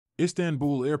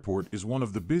Istanbul Airport is one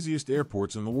of the busiest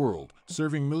airports in the world,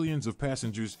 serving millions of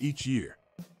passengers each year.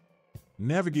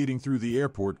 Navigating through the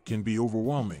airport can be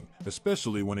overwhelming,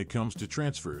 especially when it comes to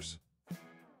transfers.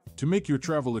 To make your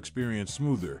travel experience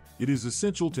smoother, it is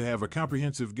essential to have a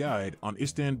comprehensive guide on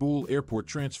Istanbul Airport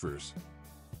transfers.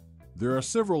 There are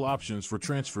several options for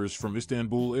transfers from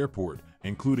Istanbul Airport,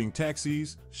 including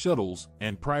taxis, shuttles,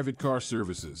 and private car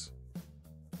services.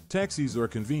 Taxis are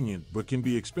convenient but can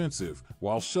be expensive,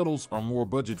 while shuttles are more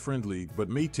budget-friendly but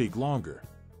may take longer.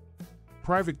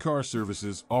 Private car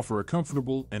services offer a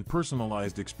comfortable and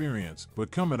personalized experience but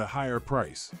come at a higher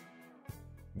price.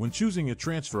 When choosing a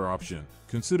transfer option,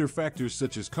 consider factors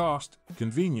such as cost,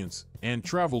 convenience, and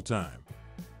travel time.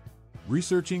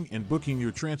 Researching and booking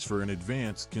your transfer in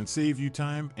advance can save you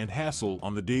time and hassle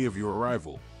on the day of your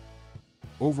arrival.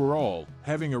 Overall,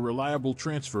 having a reliable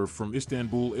transfer from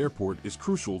Istanbul Airport is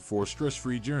crucial for a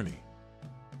stress-free journey.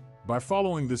 By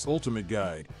following this ultimate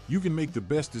guide, you can make the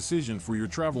best decision for your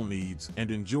travel needs and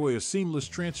enjoy a seamless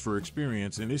transfer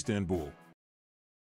experience in Istanbul.